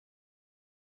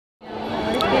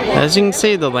As you can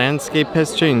see, the landscape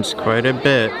has changed quite a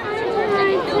bit.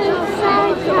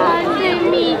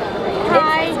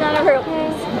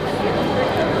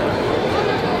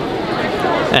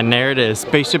 And there it is,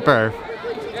 Spaceship Earth.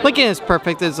 Looking as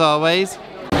perfect as always.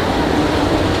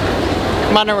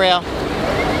 Monorail.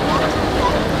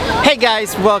 Hey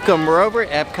guys, welcome. We're over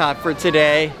at Epcot for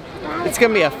today. It's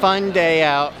gonna be a fun day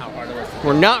out.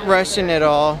 We're not rushing at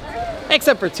all,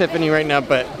 except for Tiffany right now,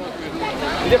 but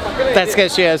that's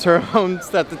because she has her own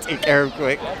stuff to take care of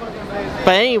quick.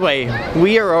 But anyway,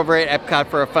 we are over at Epcot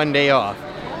for a fun day off.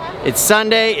 It's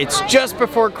Sunday, it's just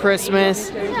before Christmas,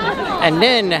 and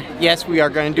then, yes, we are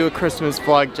going to do a Christmas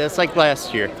vlog just like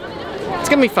last year. It's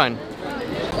going to be fun.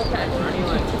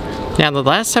 Now, the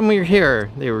last time we were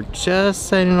here, they were just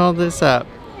setting all this up.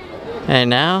 And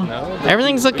now,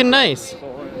 everything's looking nice.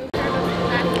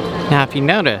 Now, if you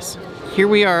notice, here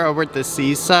we are over at the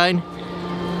seaside.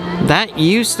 That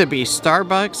used to be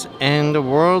Starbucks and the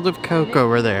World of Coke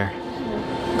over there.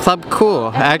 Club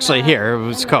Cool, actually here it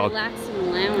was called.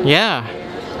 Yeah,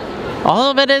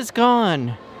 all of it is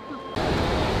gone.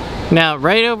 Now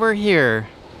right over here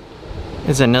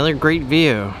is another great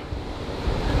view.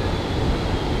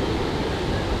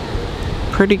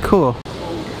 Pretty cool.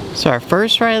 So our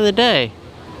first ride of the day,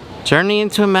 Journey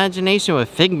into Imagination with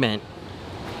Figment.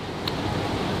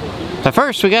 But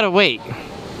first we gotta wait.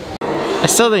 I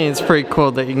still think it's pretty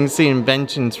cool that you can see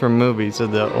inventions from movies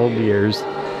of the old years.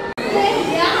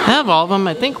 Out of all of them,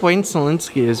 I think Wayne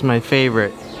Szalinski is my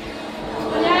favorite.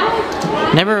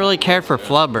 Never really cared for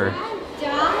Flubber.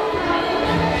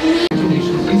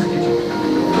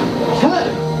 Hello!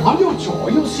 On your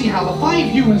tour, you'll see how the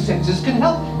 5 human senses can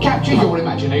help capture your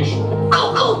imagination.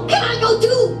 Oh, can I go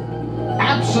too?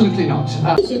 Absolutely not. So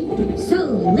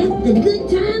let the good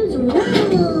times roll.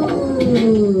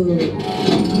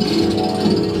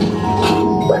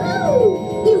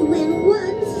 Whoa! You win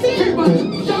 1 cent. But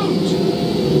don't!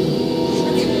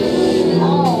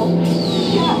 Oh,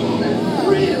 that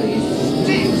really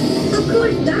stinks. Of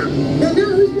course, Doc. The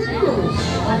nose knows.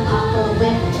 One awful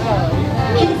whiff.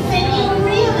 Infinity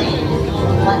reeling.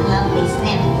 One lovely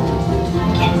sniff.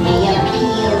 Can be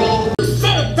appealing. You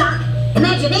said it, Doc.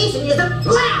 Imagination is a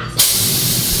blast.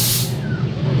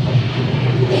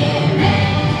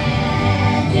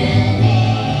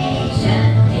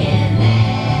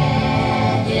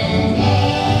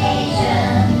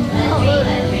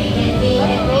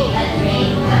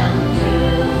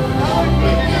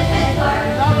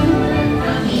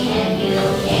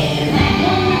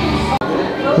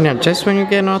 Now, just when you're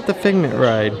getting off the Figment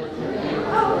ride,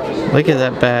 look at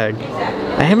that bag.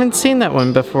 I haven't seen that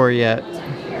one before yet.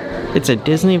 It's a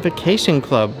Disney Vacation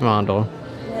Club model.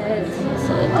 Yeah, it's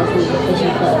also a Disney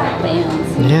Vacation Club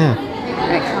bands. Yeah.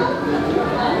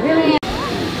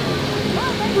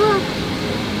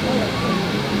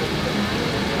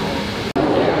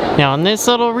 Now, on this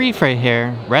little reef right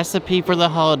here, recipe for the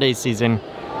holiday season.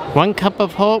 1 cup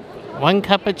of hope, 1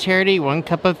 cup of charity, 1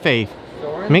 cup of faith.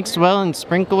 Mixed well and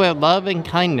sprinkled with love and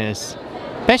kindness.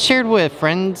 Best shared with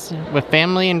friends, with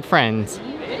family and friends.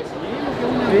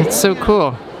 It's so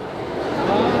cool.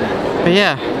 But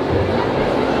yeah.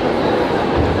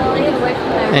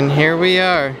 And here we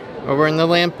are, over in the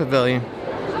Land Pavilion.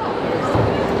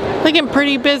 Looking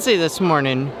pretty busy this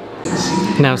morning.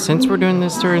 Now, since we're doing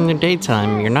this during the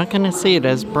daytime, you're not gonna see it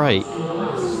as bright.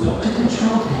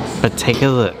 But take a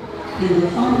look.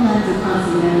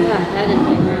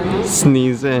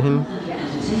 Sneeze in.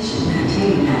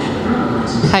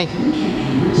 Hi.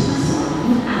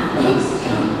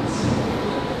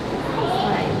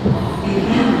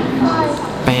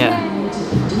 But yeah.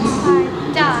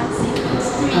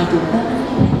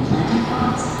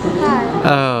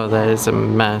 Oh, that is a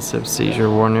massive seizure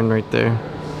warning right there.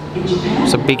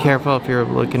 So be careful if you're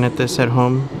looking at this at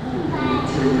home.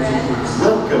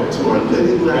 Welcome to our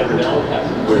living laboratory,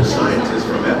 where scientists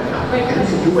from Epcot and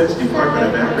the U.S. Department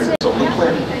of Agriculture on the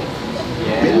planet.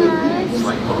 Many of these,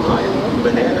 like papaya,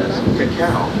 bananas,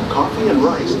 cacao, coffee, and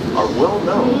rice, are well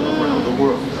known around the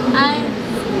world.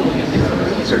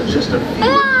 These are just a few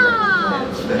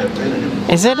plants that have been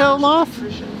Is it Olaf?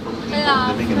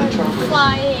 living in the tropics,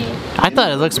 I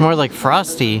thought it looks more like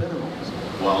Frosty.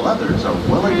 while others are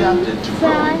well adapted to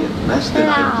growing in less than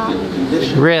ideal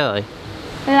conditions. Really?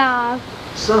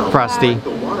 Some, Frosty. like the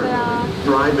water lily,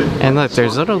 thrive in And look,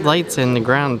 there's little lights in the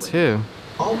ground too.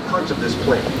 all parts of this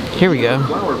plant. Here we go.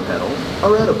 Flower petals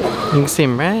are edible. You can see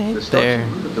them right The starchy there.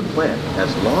 root of the plant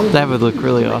has long That would look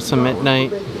really awesome at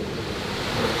night.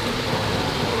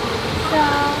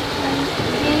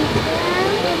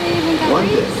 One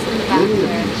day, many of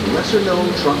these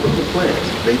lesser-known tropical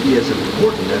plants may be as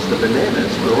important as the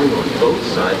bananas growing on both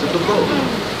sides of the boat.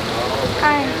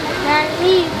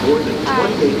 More than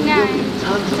 28 million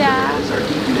tons of bananas are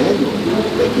eaten annually,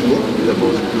 making it the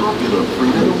most popular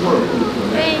fruit in the world.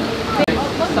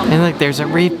 And look, there's a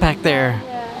reef back there.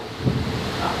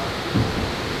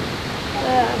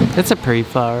 That's a pretty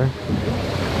flower.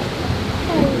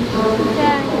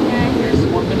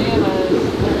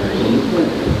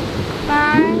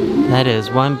 That is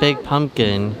one big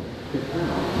pumpkin.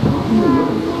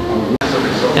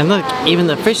 And look, even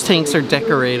the fish tanks are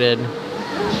decorated.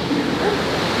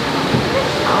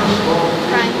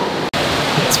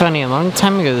 It's funny, a long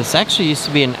time ago this actually used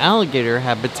to be an alligator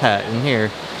habitat in here.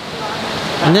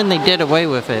 And then they did away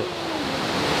with it.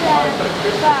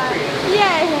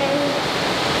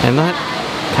 And look,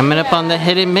 coming up on the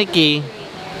hidden Mickey.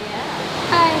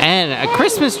 And a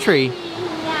Christmas tree.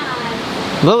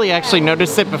 Lily actually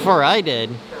noticed it before I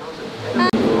did.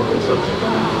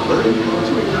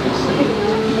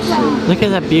 Look at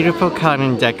that beautiful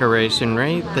cotton decoration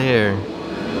right there.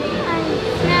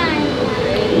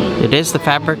 It is the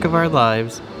fabric of our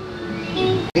lives.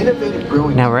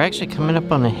 Now we're actually coming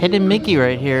up on a hidden Mickey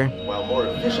right here. While more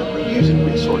efficiently using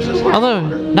resources like Although,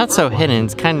 not so hidden,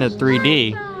 it's kind of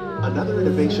 3D. Another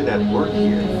innovation at work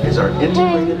here is our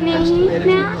integrated pest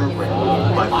management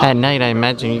program. At night, I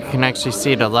imagine you can actually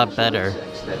see it a lot better.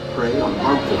 That prey on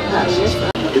harmful pests.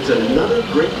 It's another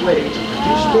great way to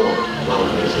produce more while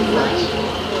using less.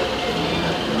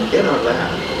 In our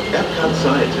lab, Epcot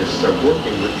scientists are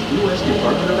working with the U.S.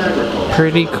 Department of Agriculture.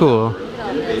 Pretty cool.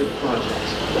 Innovative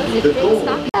projects. The goal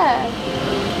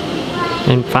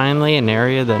And finally, an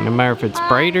area that no matter if it's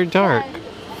bright or dark,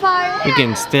 you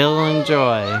can still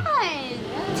enjoy.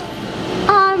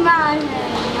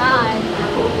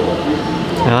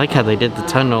 I like how they did the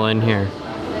tunnel in here.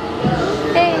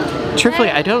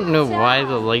 Truthfully, I don't know why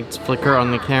the lights flicker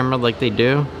on the camera like they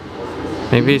do.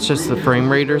 Maybe it's just the frame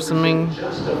rate or something.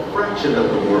 just a fraction of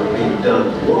the work being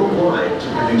done worldwide to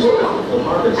produce bountiful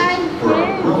harvests for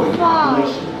our growing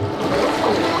population.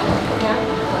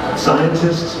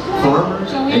 Scientists,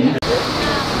 farmers, and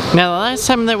Now, the last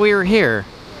time that we were here,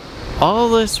 all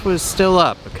this was still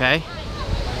up, okay?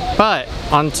 But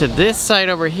onto this side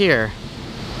over here,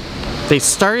 they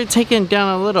started taking it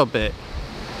down a little bit.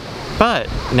 But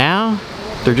now,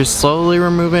 they're just slowly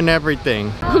removing everything.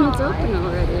 It's open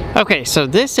already. Okay, so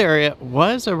this area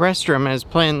was a restroom as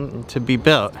planned to be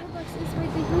built.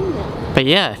 But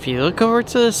yeah, if you look over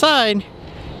to the side,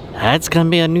 that's gonna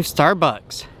be a new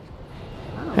Starbucks.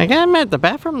 I gotta admit, the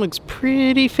bathroom looks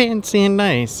pretty fancy and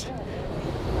nice.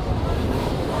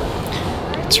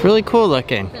 It's really cool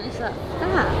looking. Finish that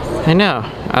fast. I know.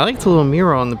 I like the little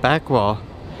mural on the back wall.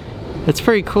 It's a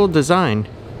pretty cool design.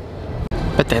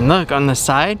 But then look, on the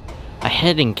side, a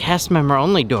hidden cast member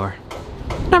only door.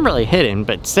 Not really hidden,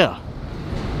 but still.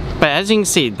 But as you can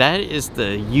see, that is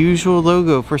the usual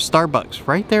logo for Starbucks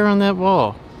right there on that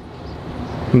wall.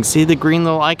 You can see the green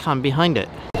little icon behind it.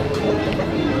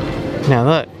 Now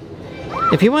look,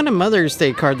 if you want a Mother's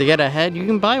Day card to get ahead, you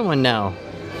can buy one now.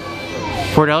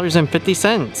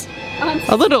 $4.50.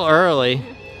 A little early.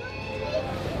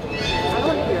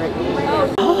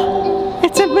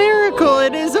 It's a miracle!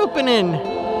 It is opening!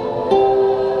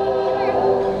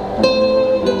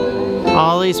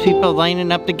 All these people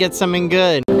lining up to get something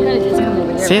good.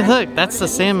 See, look, that's the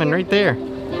salmon right there.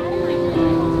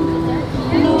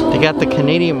 They got the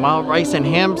Canadian wild rice and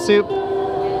ham soup.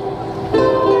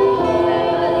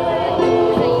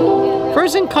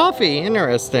 Frozen coffee,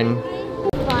 interesting.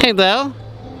 Hey, Lil,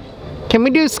 can we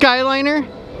do Skyliner?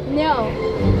 No.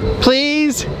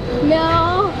 Please?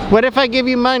 No. What if I give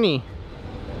you money?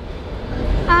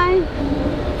 I'm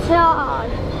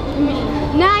tired.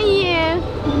 Not you.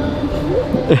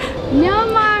 No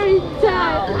more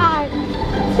tired.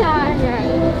 I'm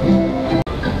tired.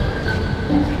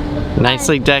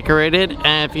 Nicely decorated,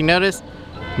 and if you notice,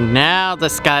 now the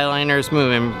Skyliner is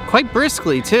moving quite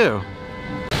briskly too.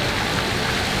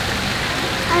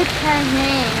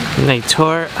 And they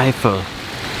tore Eiffel.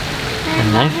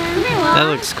 And that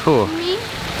looks cool.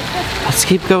 Let's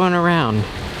keep going around.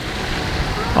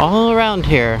 All around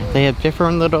here, they have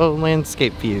different little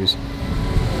landscape views.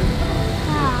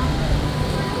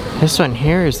 This one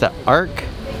here is the Arc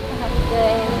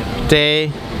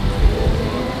de...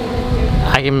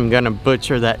 I am gonna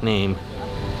butcher that name.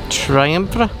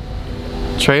 Triumph?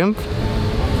 Triumph?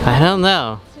 I don't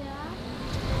know.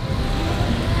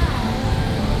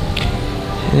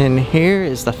 And here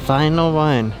is the final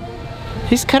one.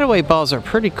 These cutaway balls are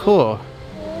pretty cool.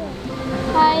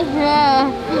 I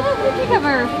think of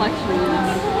a reflection in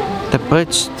this. The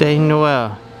Butch de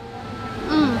Noël.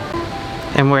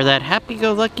 And where that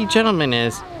happy-go-lucky gentleman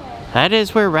is, that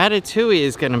is where Ratatouille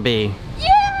is gonna be.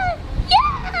 Yeah!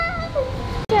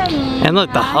 Yeah! And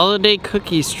look, the holiday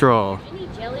cookie stroll. Any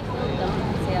jelly-filled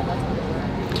donuts? Yeah, that's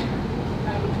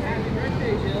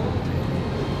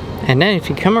what And then if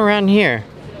you come around here,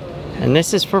 and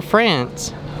this is for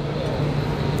France,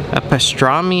 a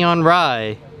pastrami on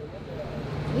rye.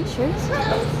 Are you sure this is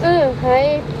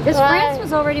Hey, Because France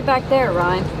was already back there,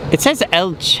 Ryan. It says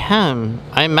El Chum.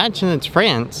 I imagine it's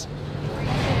France. What the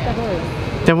hell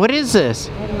is Then what is this?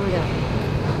 I have no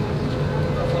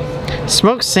idea.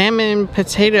 Smoked salmon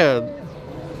potato.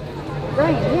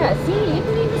 Right, yeah, see, you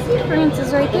can even see France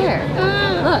is right there.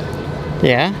 Look,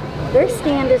 Yeah? their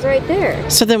stand is right there.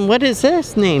 So then what is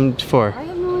this named for? I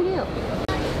have no idea.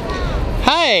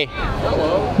 Hi!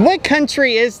 Hello. What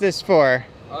country is this for?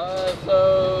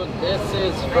 So this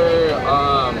is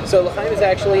for, so L'chaim is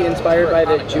actually inspired by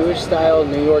the Jewish-style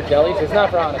New York delis. It's not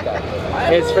for Hanukkah.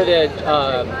 It's for the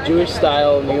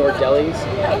Jewish-style New York delis.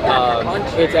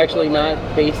 It's actually not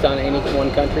based on any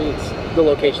one country. It's the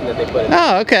location that they put it.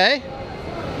 Oh, okay.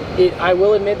 I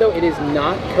will admit though, it is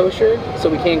not kosher, so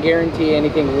we can't guarantee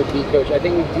anything would be kosher. I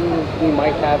think we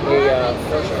might have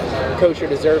a kosher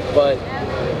dessert, but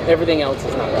everything else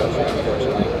is not kosher,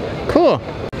 unfortunately. Cool.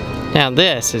 Now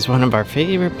this is one of our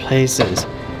favorite places.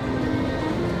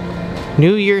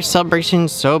 New Year celebration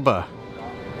soba.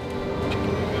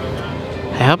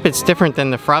 I hope it's different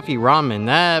than the frothy ramen.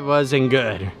 That wasn't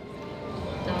good.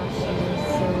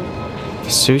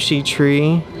 Sushi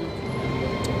tree.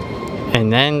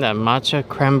 And then the matcha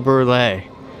creme brulee.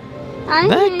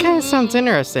 That kind of sounds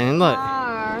interesting. And look,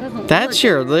 that's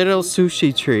your little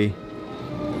sushi tree.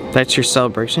 That's your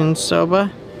celebration soba.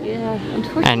 Yeah,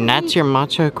 unfortunately. And that's your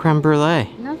matcha creme brulee.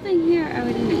 Nothing here I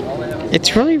would eat.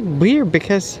 It's really weird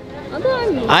because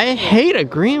I hate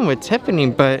agreeing with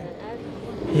Tiffany, but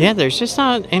yeah, there's just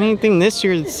not anything this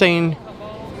year that's saying,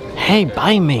 hey,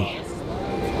 buy me.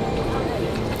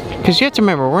 Because you have to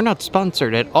remember, we're not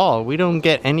sponsored at all. We don't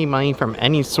get any money from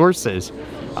any sources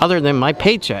other than my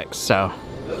paychecks, so.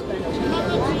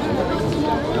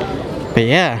 But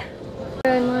yeah.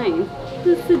 Online.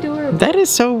 That's adorable. That is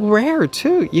so rare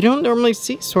too. You don't normally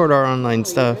see Sword Art Online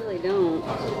stuff. I really don't.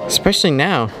 Especially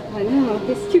now. I know,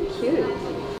 it's too cute.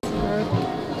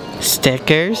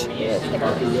 Stickers.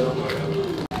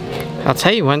 I'll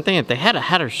tell you one thing, if they had a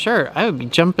hat or shirt, I would be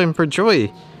jumping for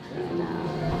joy.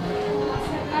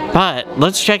 But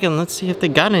let's check and let's see if they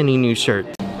got any new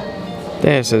shirts.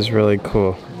 This is really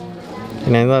cool.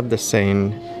 And I love the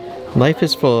saying, life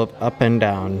is full of up and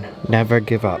down, never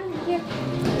give up.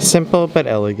 Simple but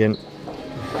elegant.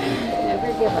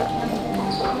 Never give up.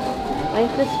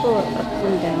 Life is full of ups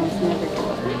and downs, never give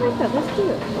up. I like that, that's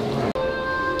cute.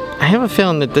 I have a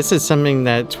feeling that this is something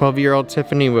that 12-year-old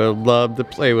Tiffany would love to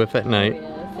play with at night. I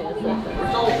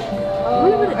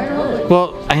wonder what it does.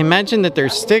 Well, I imagine that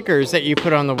there's stickers that you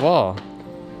put on the wall.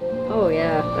 Oh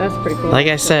yeah, that's pretty cool. Like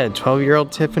I said,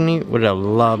 12-year-old Tiffany would have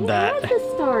loved I like that. the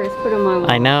stars put on my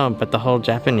wall. I know, but the whole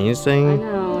Japanese I thing,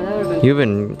 know, that would have been you've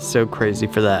been so crazy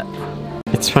for that.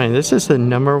 It's funny, this is the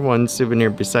 #1 souvenir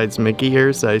besides Mickey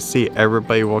ears that I see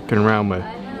everybody walking around with.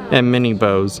 And mini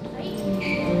bows. This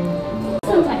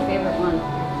one's my favorite one.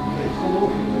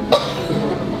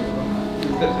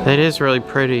 That is really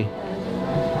pretty.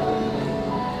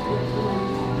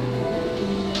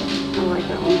 I like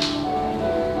that one.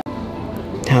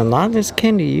 Now, a lot of this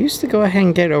candy you used to go ahead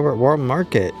and get over at World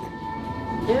Market.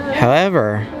 Yeah.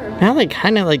 However, now they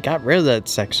kind of like got rid of that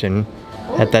section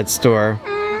at that store.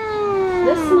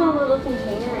 This small little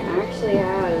container actually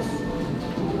has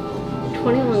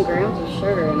 21 grams of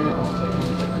sugar in it.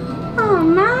 Oh,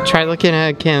 Mom. Try looking at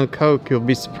a can of Coke, you'll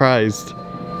be surprised.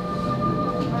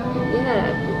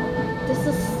 Yeah, this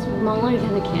is smaller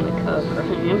than a can of Coke,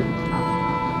 Ryan.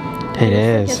 It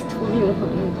is. It has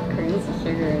 21 grams of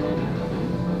sugar in it.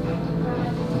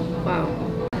 Wow.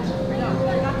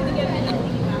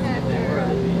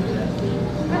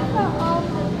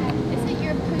 Is it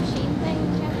your pushing thing,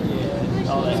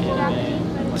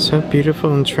 Jack? So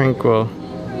beautiful and tranquil.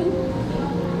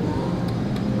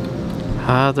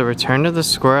 Ah, the return of the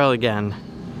squirrel again.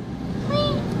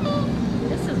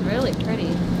 This is really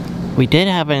pretty. We did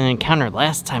have an encounter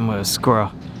last time with a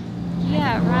squirrel.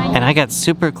 Yeah, right. And I got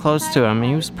super close to him.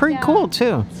 He was pretty cool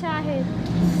too.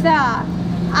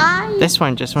 This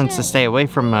one just wants to stay away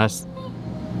from us.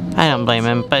 I don't blame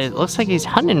him, but it looks like he's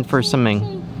hunting for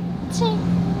something.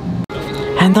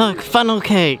 And look, funnel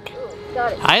cake.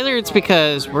 Either it's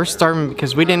because we're starving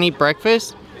because we didn't eat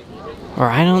breakfast, or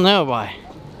I don't know why.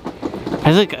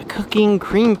 I look, a cookie and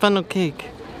cream funnel cake.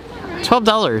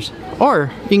 $12.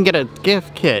 Or you can get a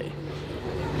gift kit.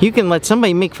 You can let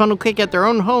somebody make funnel cake at their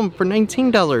own home for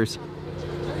 $19.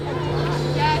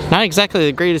 Not exactly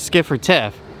the greatest gift for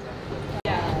Tiff.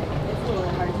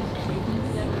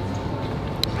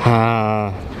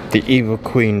 The evil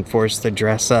queen forced to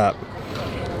dress up.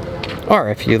 Or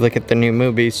if you look at the new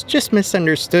movies, just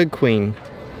misunderstood queen.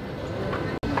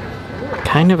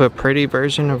 Kind of a pretty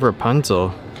version of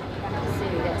Rapunzel.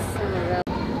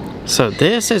 So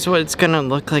this is what it's gonna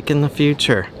look like in the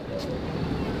future.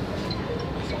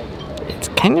 It's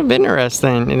kind of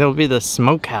interesting. It'll be the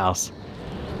smokehouse.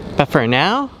 But for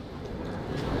now,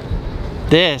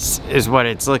 this is what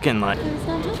it's looking like.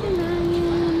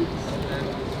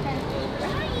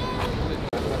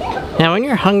 Now when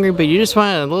you're hungry but you just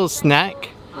want a little snack,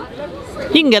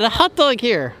 you can get a hot dog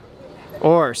here.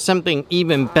 Or something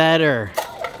even better.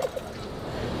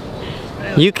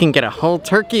 You can get a whole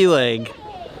turkey leg.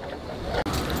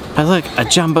 But look, a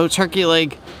jumbo turkey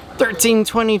leg,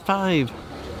 $13.25.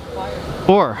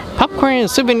 Or popcorn in a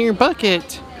souvenir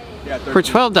bucket for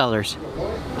 $12.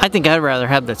 I think I'd rather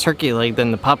have the turkey leg than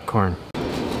the popcorn.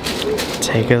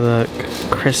 Take a look,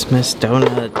 Christmas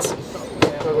donuts.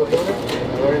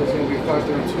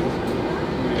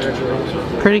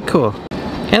 Pretty cool.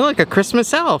 And look, a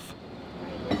Christmas elf.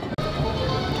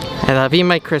 I love you,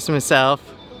 my Christmas elf.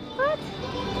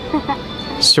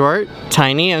 What? Short,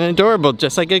 tiny, and adorable,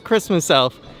 just like a Christmas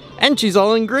elf. And she's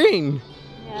all in green.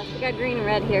 Yeah, we got green and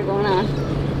red here going on.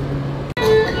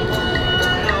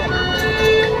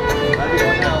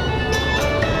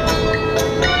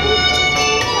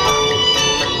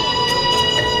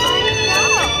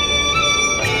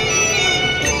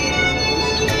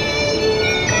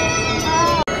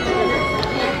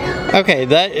 Okay,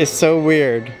 that is so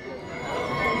weird.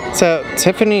 So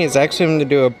Tiffany is actually going to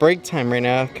do a break time right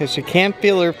now because she can't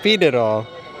feel her feet at all.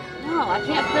 No, I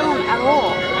can't feel them at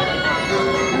all. I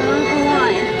don't know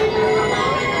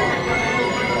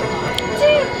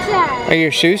why. Are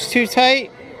your shoes too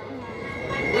tight?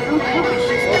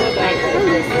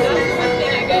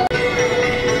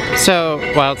 So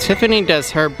while Tiffany does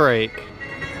her break,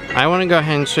 I want to go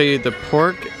ahead and show you the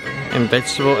pork and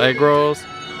vegetable egg rolls,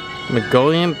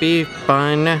 Mongolian beef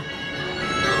bun,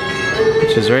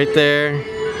 which is right there,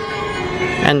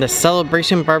 and the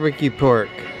celebration barbecue pork,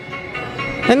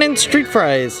 and then street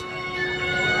fries.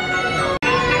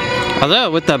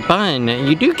 Although with the bun,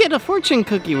 you do get a fortune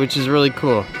cookie, which is really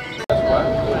cool.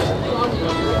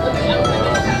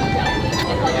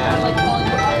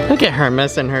 Look at her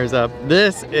messing hers up.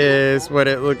 This is what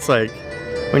it looks like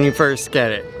when you first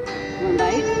get it. One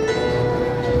bite.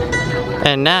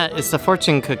 And that is the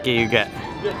fortune cookie you get.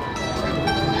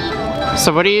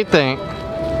 So what do you think?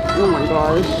 Oh my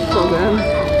god, this is so good.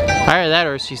 Either that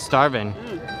or she's starving.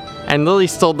 And Lily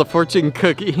stole the fortune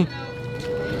cookie.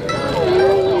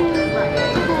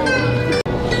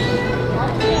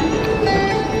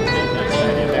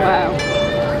 Wow.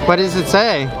 What does it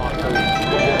say?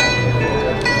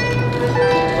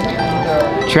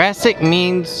 Drastic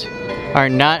means are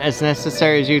not as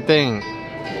necessary as you think.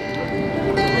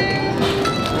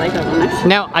 I like that one.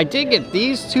 Now, I did get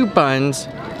these two buns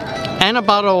and a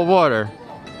bottle of water,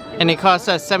 and it cost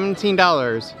us $17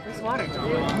 There's water.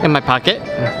 in my pocket.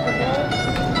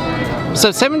 So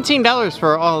 $17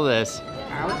 for all this.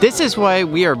 This is why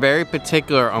we are very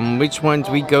particular on which ones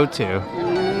we go to.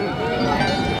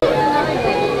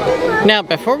 Now,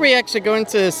 before we actually go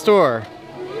into the store,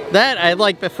 that I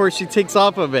like before she takes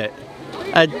off of it.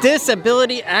 A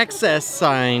disability access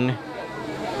sign.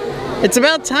 It's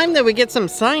about time that we get some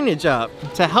signage up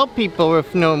to help people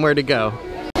with knowing where to go.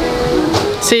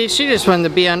 See, she just wanted to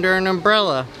be under an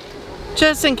umbrella,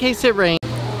 just in case it rains.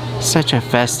 Such a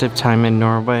festive time in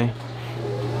Norway.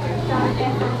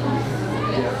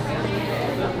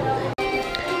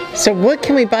 So what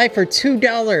can we buy for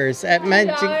 $2 at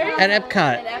Epcot? At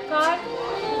Epcot?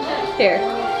 Here.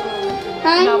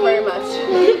 Not very much.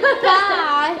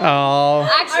 Bye. Oh.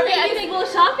 Actually, I think we'll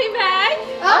shopping bag.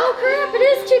 Oh crap, it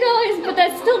is $2, but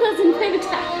that still doesn't pay the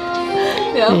tax.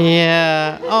 No.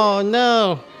 Yeah. Oh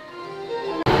no.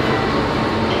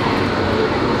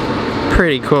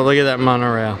 Pretty cool. Look at that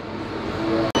monorail.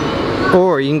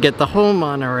 Or you can get the whole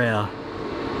monorail.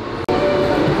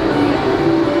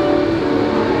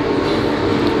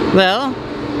 Well,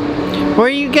 where are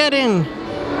you getting?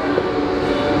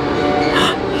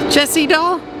 Jessie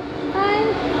doll?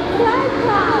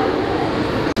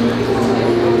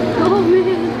 Oh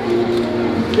man.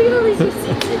 Look at all these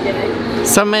receipts you're getting.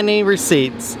 So many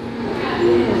receipts.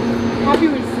 Happy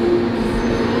receipts.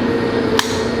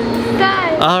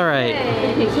 Guys. All right.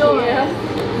 Thank you.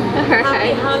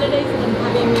 Happy holidays and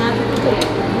happy magical day.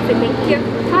 Thank you.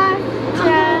 Hi,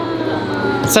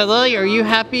 Jen. So Lily, are you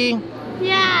happy?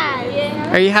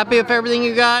 Yeah. Are you happy with everything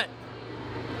you got?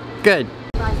 Good.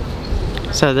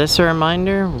 So this is a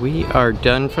reminder, we are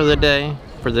done for the day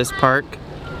for this park.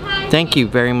 Thank you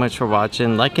very much for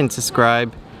watching. Like and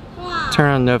subscribe.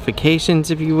 Turn on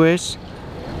notifications if you wish.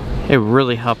 It would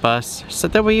really help us. So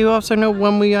that way you also know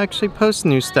when we actually post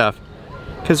new stuff.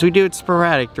 Because we do it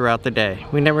sporadic throughout the day.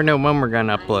 We never know when we're going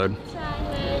to upload.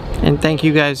 And thank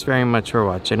you guys very much for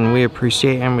watching. We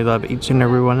appreciate and we love each and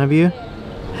every one of you.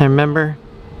 And remember,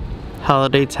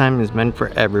 holiday time is meant for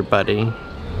everybody.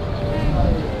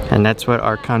 And that's what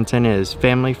our content is.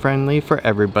 Family friendly for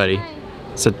everybody.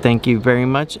 So thank you very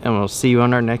much and we'll see you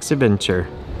on our next adventure.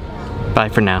 Bye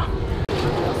for now.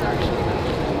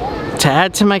 To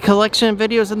add to my collection of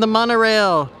videos in the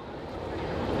monorail.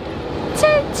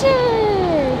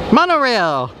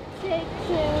 Monorail!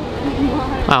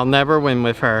 I'll never win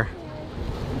with her.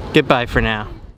 Goodbye for now.